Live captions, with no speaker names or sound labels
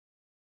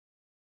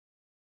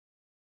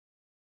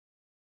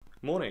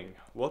Morning,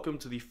 welcome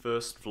to the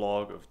first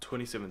vlog of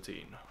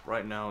 2017.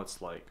 Right now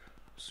it's like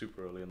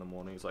super early in the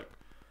morning, it's like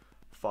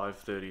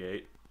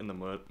 5:38 in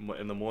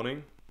the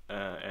morning,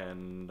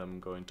 and I'm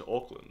going to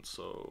Auckland,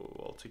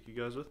 so I'll take you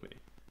guys with me.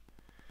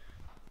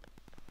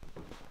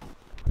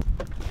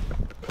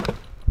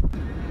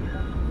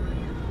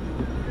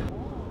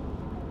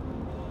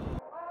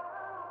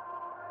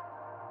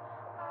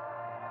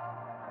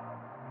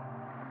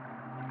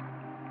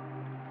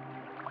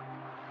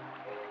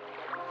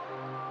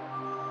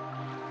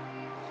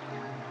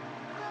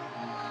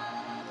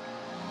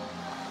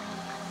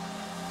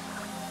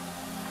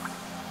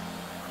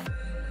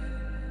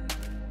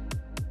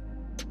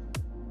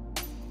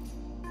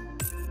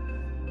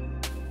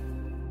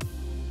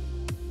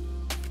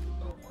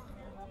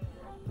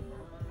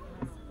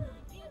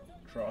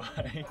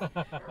 Try.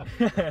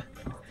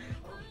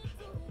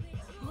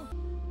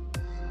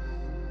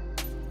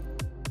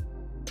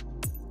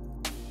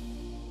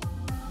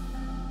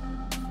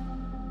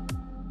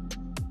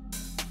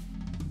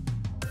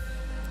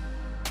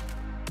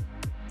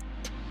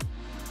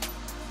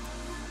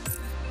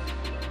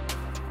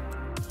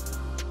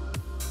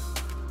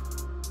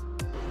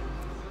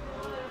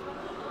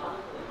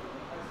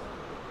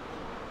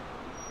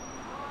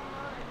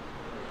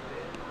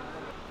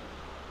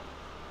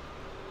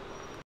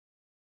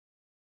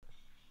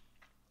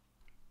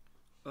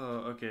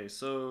 Okay,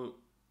 so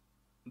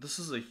this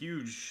is a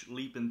huge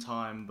leap in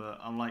time, but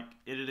I'm like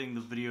editing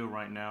the video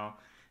right now,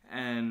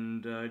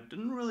 and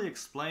didn't really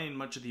explain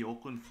much of the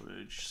Auckland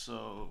footage,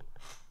 so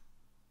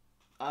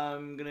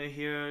I'm gonna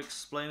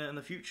explain it in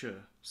the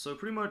future. So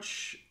pretty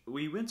much,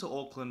 we went to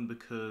Auckland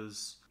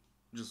because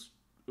just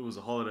it was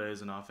the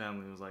holidays and our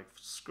family was like,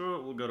 screw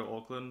it, we'll go to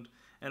Auckland,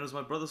 and it was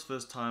my brother's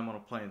first time on a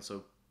plane.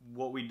 So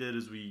what we did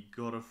is we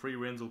got a free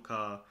rental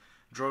car,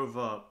 drove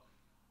up,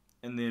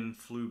 and then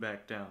flew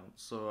back down.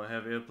 So I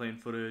have airplane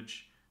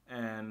footage,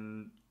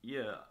 and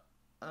yeah,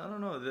 I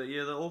don't know.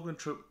 The Auckland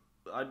trip,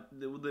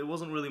 there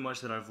wasn't really much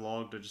that I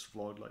vlogged. I just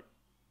vlogged like,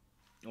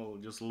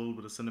 just a little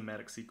bit of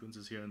cinematic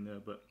sequences here and there,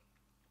 but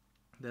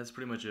that's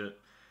pretty much it.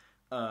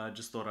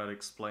 Just thought I'd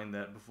explain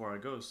that before I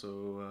go.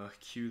 So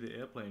cue the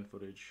airplane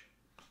footage.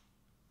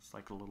 It's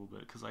like a little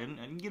bit because I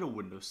didn't get a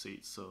window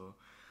seat, so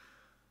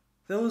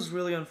that was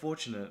really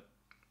unfortunate.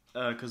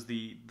 Because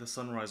the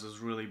sunrise was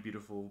really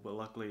beautiful, but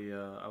luckily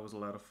I was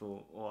allowed to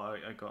film, or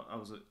I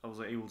was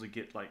able to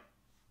get like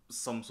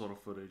some sort of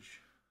footage.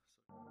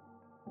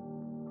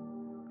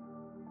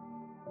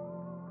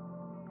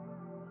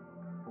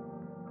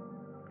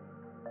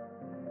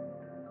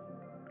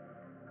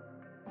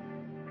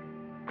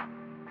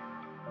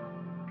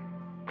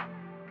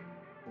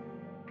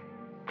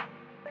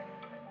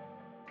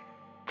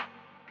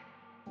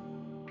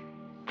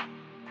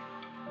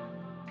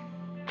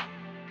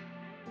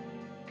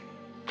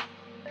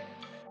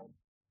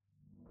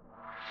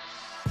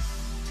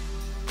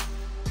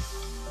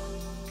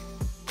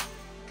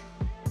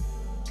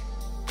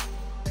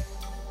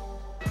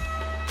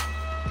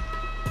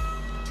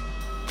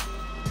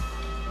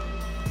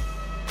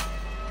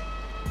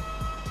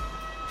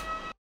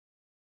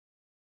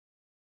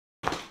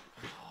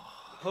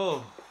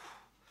 Oh,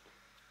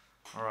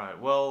 all right.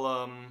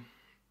 Well,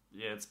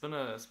 yeah, it's been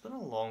a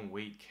long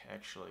week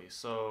actually.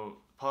 So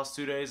past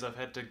 2 days I've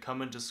had to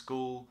come into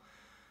school.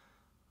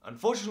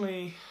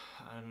 Unfortunately,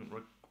 I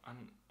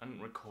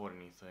didn't record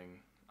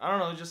anything. I don't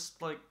know,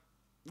 just like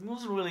there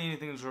wasn't really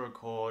anything to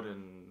record,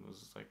 and it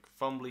was like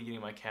fumbly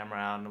getting my camera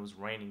out, and it was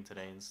raining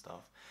today and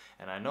stuff.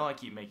 And I know I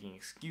keep making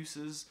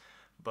excuses,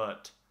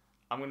 but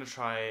I'm gonna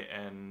try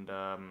and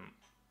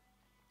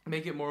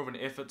make it more of an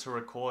effort to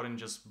record and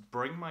just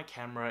bring my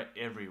camera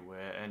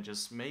everywhere and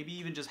just maybe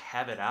even just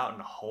have it out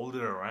and hold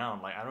it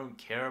around. Like, I don't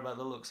care about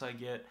the looks I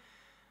get.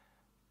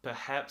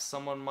 Perhaps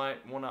someone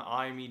might want to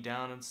eye me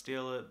down and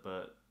steal it,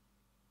 but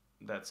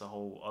that's a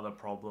whole other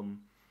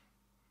problem.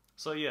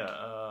 So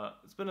yeah,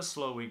 it's been a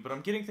slow week, but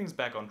I'm getting things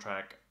back on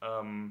track.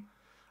 I'm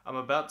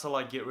about to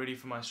like get ready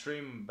for my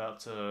stream. I'm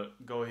about to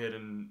go ahead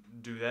and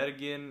do that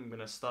again. I'm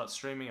gonna start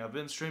streaming. I've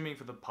been streaming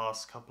for the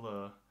past couple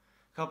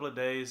of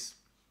days.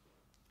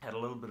 Had a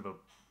little bit of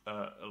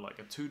like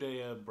a 2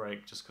 day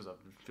break just because I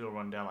feel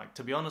run down. Like,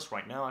 to be honest,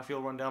 right now I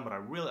feel run down, but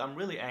I'm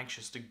really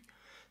anxious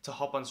to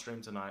hop on stream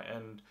tonight.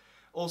 And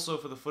also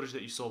for the footage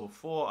that you saw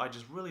before, I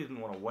just really didn't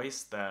want to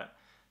waste that.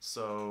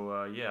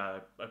 So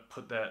yeah, I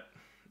put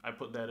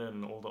that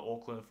in all the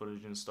Auckland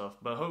footage and stuff.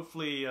 But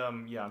hopefully,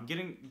 yeah,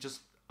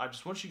 I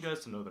just want you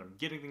guys to know that I'm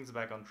getting things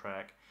back on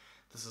track.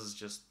 This is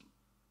just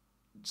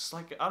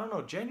like, I don't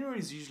know, January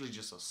is usually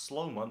just a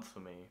slow month for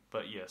me.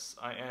 But yes,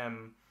 I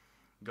am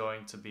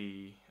going to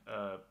be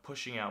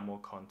pushing out more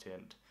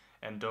content,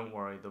 and don't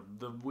worry,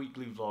 the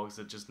weekly vlogs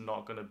are just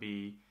not going to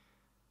be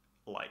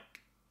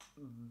like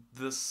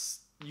this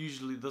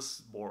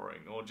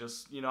boring, or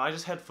just, you know, I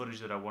just had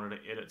footage that I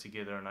wanted to edit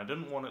together, and I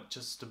didn't want it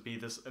just to be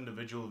this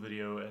individual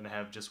video and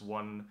have just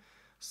one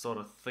sort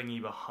of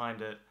thingy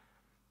behind it,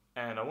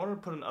 and I wanted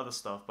to put in other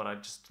stuff, but I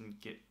just didn't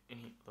get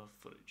any of the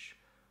footage.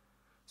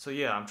 So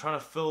yeah, I'm trying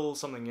to fill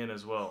something in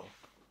as well.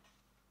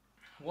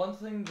 One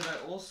thing that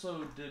I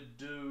also did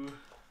do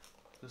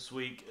this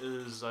week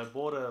is I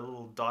bought a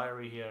little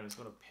diary here, and it's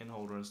got a pen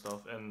holder and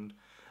stuff, and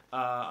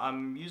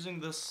I'm using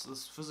this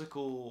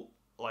physical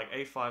like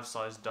A5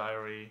 size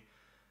diary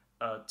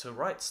to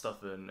write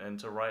stuff in, and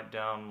to write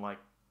down like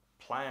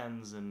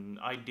plans and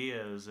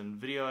ideas and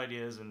video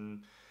ideas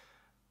and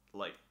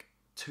like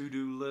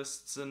to-do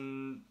lists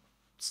and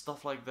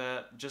stuff like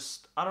that.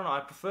 Just, I don't know,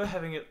 I prefer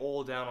having it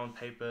all down on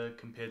paper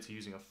compared to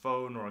using a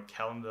phone or a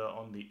calendar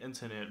on the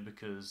internet,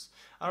 because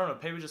I don't know,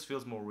 paper just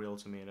feels more real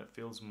to me, and it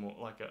feels more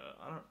like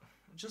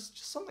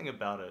just something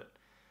about it.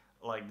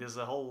 Like there's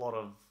a whole lot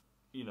of,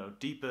 you know,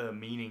 deeper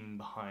meaning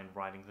behind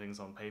writing things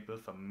on paper,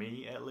 for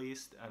me at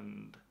least,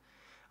 and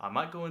I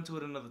might go into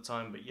it another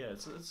time, but yeah,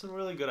 it's a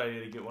really good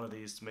idea to get one of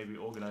these to maybe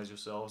organize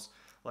yourselves.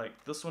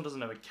 Like, this one doesn't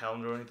have a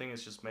calendar or anything,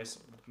 it's just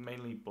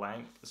mainly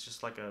blank. It's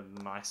just like a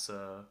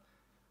nicer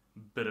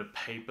bit of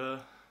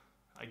paper,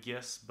 I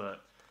guess,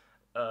 but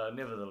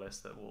nevertheless,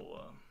 that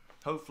will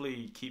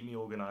hopefully keep me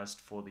organized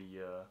for the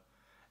year,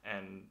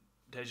 and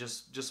they're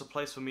just a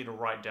place for me to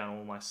write down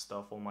all my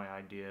stuff, all my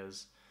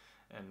ideas,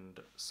 and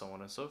so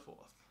on and so forth.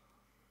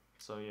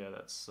 So yeah,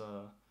 that's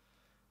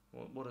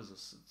what is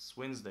this? It's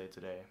Wednesday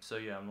today. So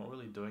yeah, I'm not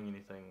really doing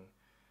anything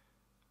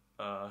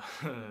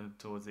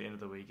towards the end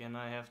of the week, and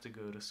I have to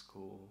go to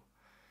school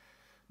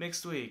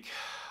next week.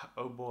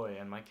 Oh boy,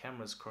 and my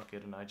camera's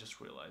crooked, and I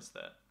just realized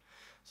that.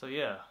 So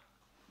yeah,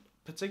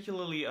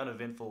 particularly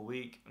uneventful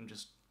week. I'm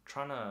just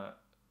trying to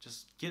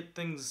just get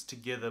things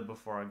together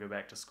before I go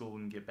back to school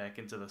and get back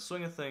into the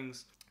swing of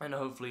things, and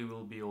hopefully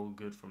we'll be all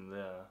good from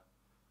there.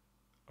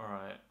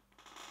 Alright,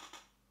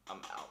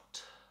 I'm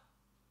out.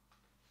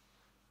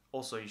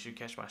 Also, you should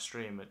catch my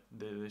stream.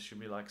 There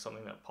should be like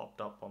something that popped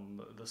up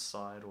on this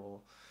side, or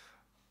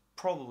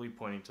probably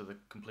pointing to the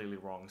completely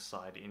wrong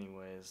side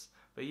anyways.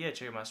 But yeah,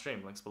 check out my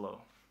stream, links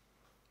below.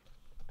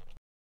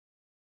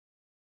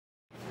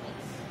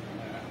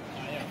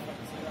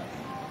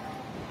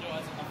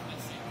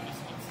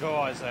 Go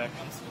Isaac.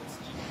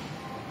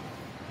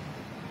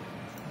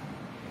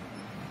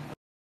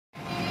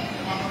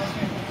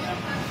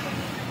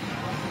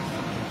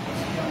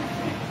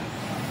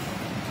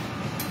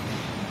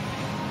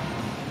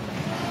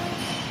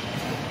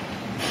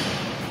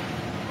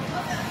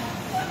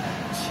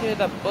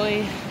 Cheer up,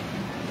 boy.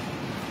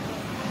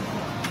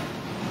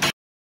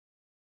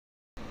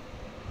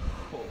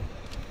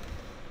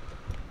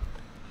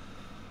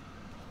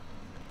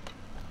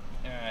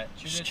 Alright,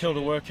 Just killed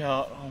a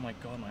workout. Oh my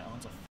god, my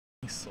arms are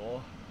f***ing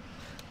sore.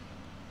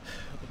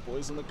 The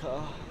boys in the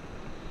car.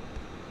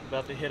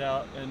 About to head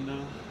out and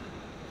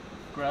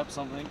grab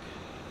something.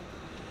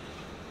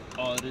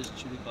 Oh, it is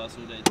chili class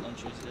all day on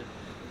Tuesday.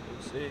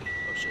 We'll see.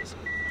 Oh shit.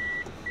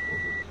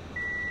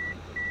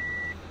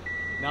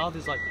 Now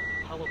there's like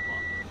hella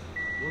park.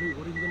 What are you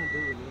gonna do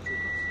in your trip?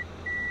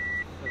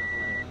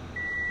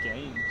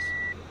 Games.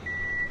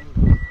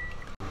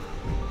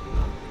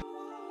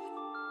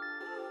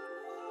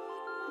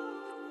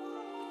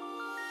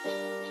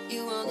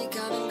 You only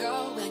come and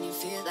go when you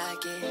feel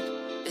like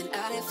it. Been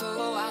at it for a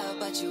while,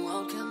 but you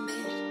won't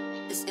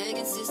commit. This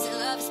inconsistent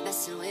love is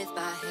messing with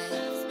my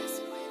head.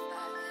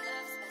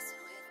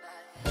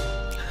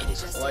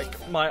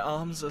 Like, my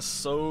arms are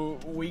so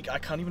weak, I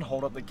can't even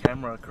hold up the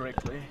camera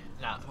correctly.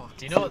 Nah,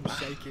 do you know what?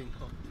 Shaking.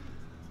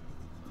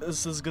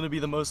 This is gonna be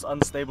the most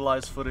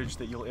unstabilized footage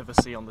that you'll ever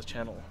see on the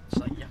channel. It's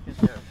like yucking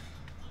here.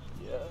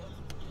 Yeah,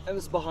 and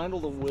it's behind all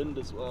the wind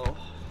as well.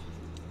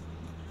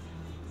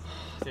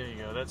 There you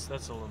go, that's a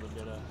little bit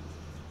better.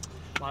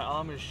 My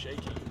arm is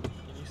shaking,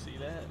 can you see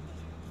that?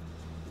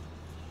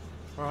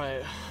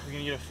 Alright, we're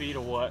gonna get a feed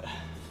or what?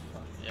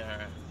 Yeah,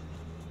 alright.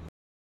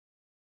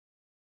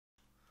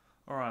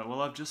 Alright,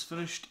 well, I've just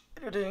finished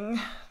editing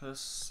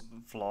this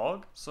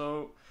vlog,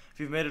 so if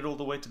you've made it all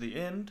the way to the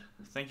end,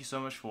 thank you so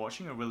much for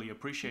watching. I really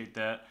appreciate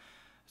that.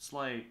 It's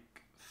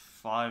like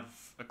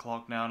 5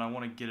 o'clock now, and I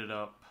want to get it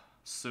up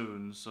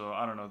soon, so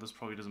I don't know, this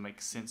probably doesn't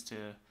make sense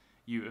to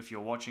you if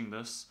you're watching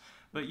this.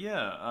 But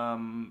yeah,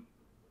 I'm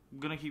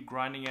gonna keep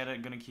grinding at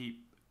it, gonna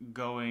keep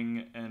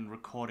going and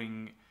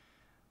recording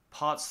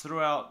parts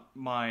throughout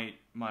my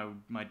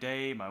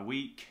day, my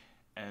week,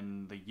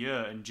 and the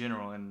year in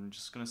general, and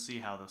just gonna see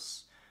how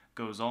this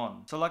goes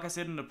on. So like I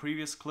said in the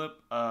previous clip,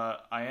 I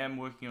am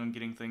working on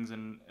getting things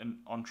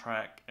on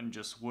track, and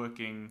just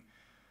working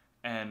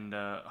and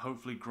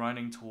hopefully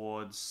grinding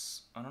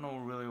towards, I don't know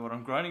really what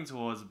I'm grinding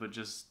towards, but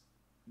just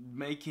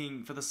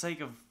making, for the sake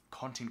of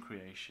content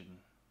creation.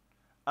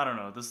 I don't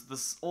know,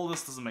 all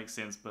this doesn't make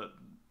sense, but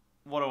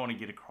what I want to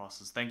get across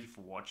is thank you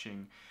for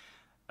watching.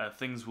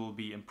 Things will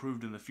be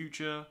improved in the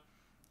future.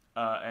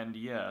 And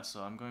yeah,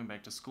 so I'm going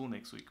back to school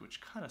next week,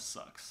 which kind of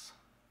sucks.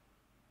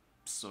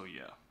 So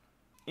yeah.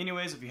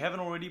 Anyways, if you haven't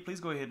already, please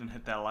go ahead and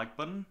hit that like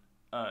button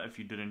if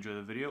you did enjoy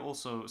the video.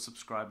 Also,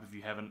 subscribe if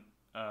you haven't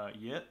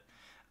yet.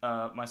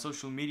 My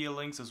social media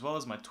links as well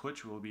as my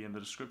Twitch will be in the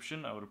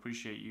description. I would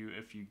appreciate you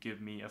if you give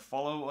me a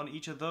follow on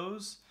each of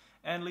those,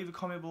 and leave a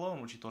comment below on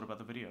what you thought about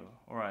the video.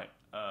 Alright,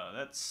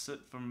 that's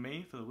it from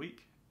me for the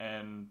week,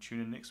 and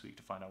tune in next week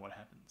to find out what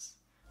happens.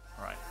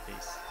 Alright,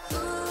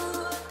 peace.